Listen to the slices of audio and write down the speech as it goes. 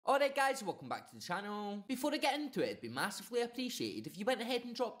Alright guys, welcome back to the channel. Before I get into it, it'd be massively appreciated if you went ahead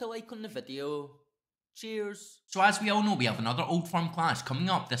and dropped a like on the video. Cheers. So as we all know, we have another Old Firm clash coming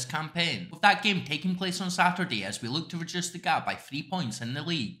up this campaign, with that game taking place on Saturday as we look to reduce the gap by 3 points in the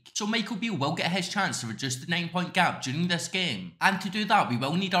league. So Michael Beale will get his chance to reduce the 9-point gap during this game, and to do that we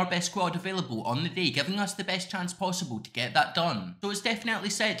will need our best squad available on the day, giving us the best chance possible to get that done. So it's definitely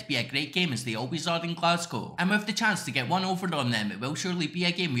set to be a great game as they always are in Glasgow, and with the chance to get one over on them, it will surely be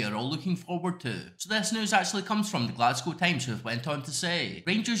a game we are all looking forward to. So this news actually comes from the Glasgow Times, who have went on to say,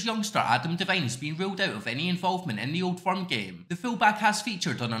 Rangers youngster Adam Devine has been ruled out of any involvement in the Old Firm game. The fullback has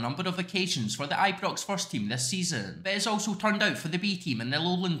featured on a number of occasions for the Ibrox first team this season, but has also turned out for the B team in the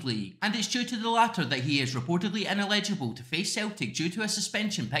Lowland League, and it's due to the latter that he is reportedly ineligible to face Celtic due to a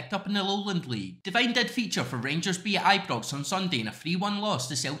suspension picked up in the Lowland League. Devine did feature for Rangers B at Ibrox on Sunday in a 3-1 loss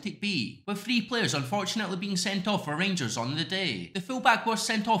to Celtic B, with 3 players unfortunately being sent off for Rangers on the day. The fullback was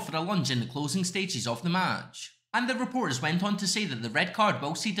sent off for a lunge in the closing stages of the match. And the reporters went on to say that the red card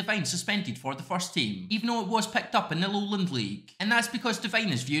will see Devine suspended for the first team, even though it was picked up in the Lowland League. And that's because Devine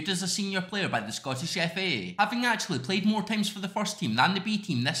is viewed as a senior player by the Scottish FA, having actually played more times for the first team than the B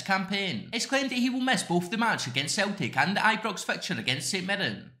team this campaign. It's claimed that he will miss both the match against Celtic and the Ibrox fixture against St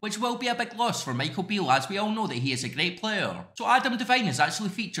Mirren, which will be a big loss for Michael Beale, as we all know that he is a great player. So Adam Devine has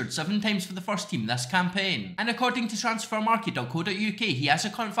actually featured 7 times for the first team this campaign, and according to transfermarket.co.uk he has a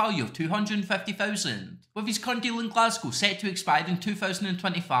current value of 250,000, with his current deal in Glasgow set to expire in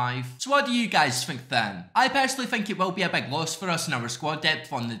 2025. So what do you guys think then? I personally think it will be a big loss for us in our squad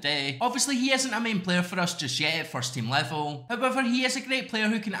depth on the day. Obviously he isn't a main player for us just yet at first team level, however he is a great player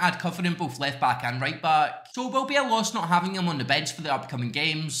who can add cover in both left back and right back, so it will be a loss not having him on the bench for the upcoming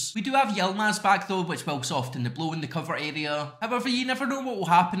games. We do have Yilmaz back though, which will soften the blow in the cover area. However, you never know what will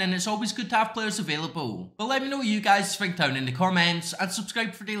happen and it's always good to have players available. But let me know what you guys think down in the comments and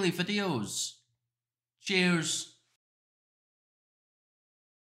subscribe for daily videos. Cheers.